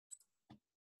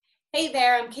Hey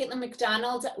there, I'm Caitlin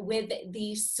McDonald with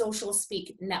the Social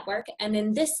Speak Network, and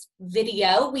in this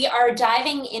video we are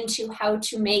diving into how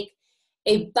to make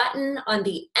a button on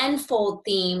the Enfold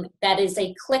theme that is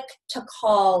a click to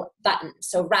call button.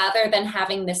 So rather than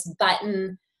having this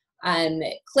button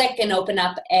click and open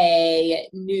up a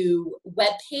new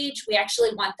web page, we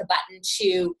actually want the button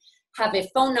to have a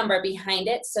phone number behind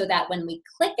it so that when we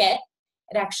click it,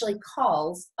 it actually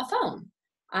calls a phone.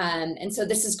 And so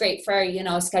this is great for, a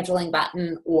scheduling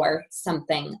button or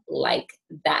something like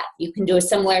that. You can do a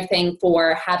similar thing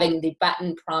for having the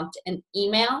button prompt an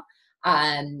email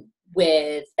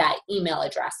with that email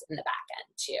address in the back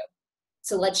end too.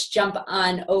 So let's jump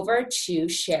on over to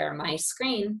share my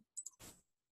screen.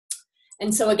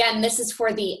 And so again, this is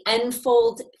for the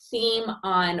Enfold theme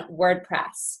on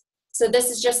WordPress. So this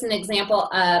is just an example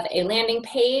of a landing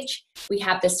page. We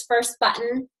have this first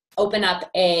button, open up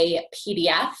a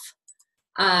PDF,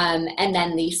 and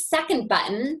then the second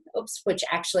button, which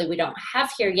actually we don't have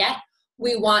here yet,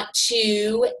 we want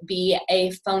to be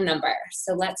a phone number.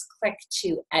 So let's click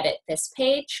to edit this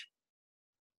page,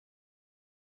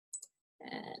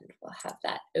 and we'll have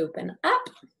that open up.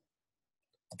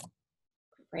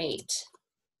 Great.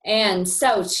 And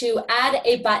so to add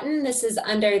a button, this is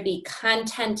under the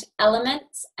content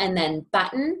elements and then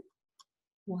button.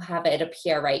 We'll have it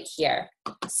appear right here.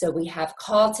 So we have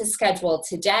call to schedule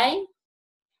today.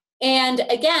 And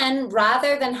again,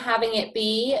 rather than having it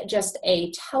be just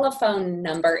a telephone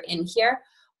number in here,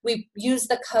 we use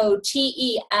the code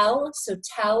TEL, so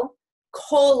TEL,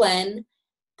 colon,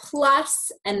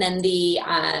 plus, and then the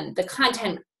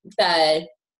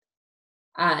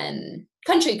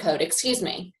country code, excuse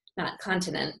me, not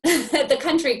continent, the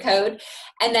country code,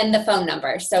 and then the phone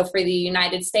number. So for the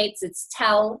United States, it's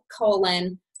TEL,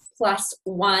 colon,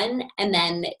 +1, and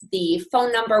then the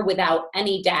phone number without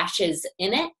any dashes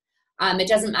in it. It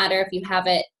doesn't matter if you have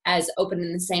it as open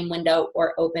in the same window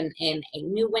or open in a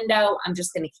new window. I'm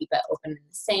just going to keep it open in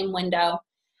the same window.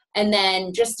 And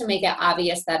then just to make it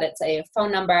obvious that it's a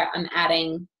phone number, I'm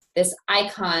adding this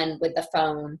icon with the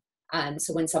phone.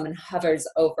 So when someone hovers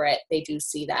over it, they do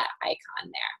see that icon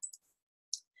there.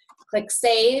 Click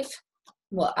Save.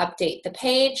 We'll update the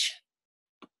page.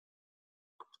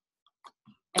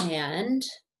 And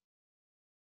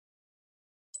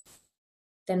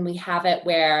then we have it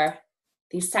where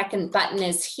the second button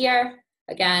is here,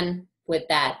 again, with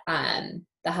that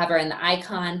the hover and the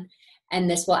icon. And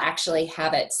this will actually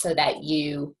have it so that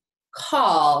you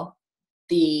call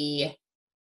the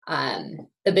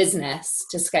business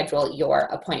to schedule your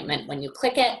appointment when you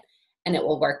click it, and it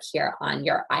will work here on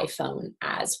your iPhone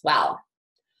as well.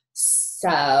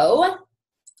 So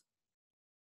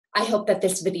I hope that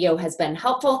this video has been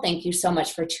helpful. Thank you so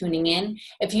much for tuning in.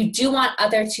 If you do want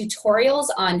other tutorials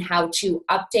on how to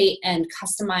update and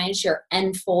customize your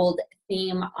Enfold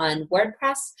theme on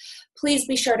WordPress, please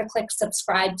be sure to click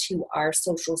subscribe to our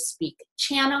Social Speak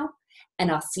channel,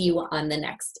 and I'll see you on the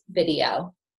next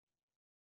video.